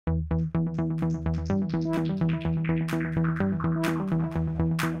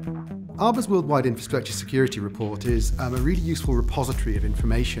Arbor's Worldwide Infrastructure Security Report is a really useful repository of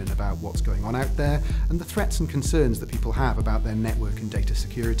information about what's going on out there and the threats and concerns that people have about their network and data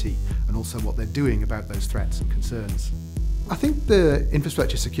security, and also what they're doing about those threats and concerns. I think the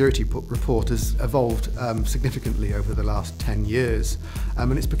Infrastructure Security Report has evolved significantly over the last 10 years,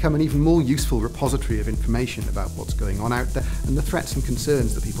 and it's become an even more useful repository of information about what's going on out there and the threats and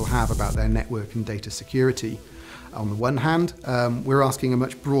concerns that people have about their network and data security. On the one hand, we're asking a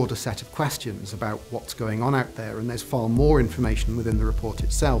much broader set of questions about what's going on out there, and there's far more information within the report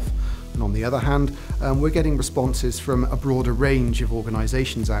itself. And on the other hand, we're getting responses from a broader range of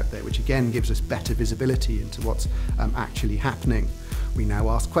organisations out there, which again gives us better visibility into what's actually happening. We now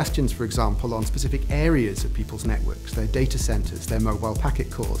ask questions, for example, on specific areas of people's networks, their data centres, their mobile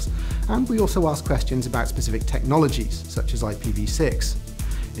packet cores. And we also ask questions about specific technologies, such as IPv6.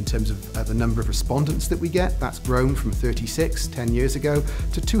 In terms of the number of respondents that we get, that's grown from 36 10 years ago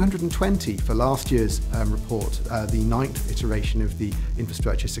to 220 for last year's report, the 9th iteration of the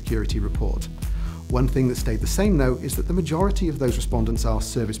Infrastructure Security Report. One thing that stayed the same, though, is that the majority of those respondents are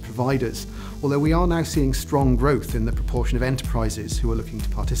service providers, although we are now seeing strong growth in the proportion of enterprises who are looking to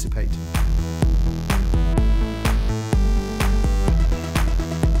participate.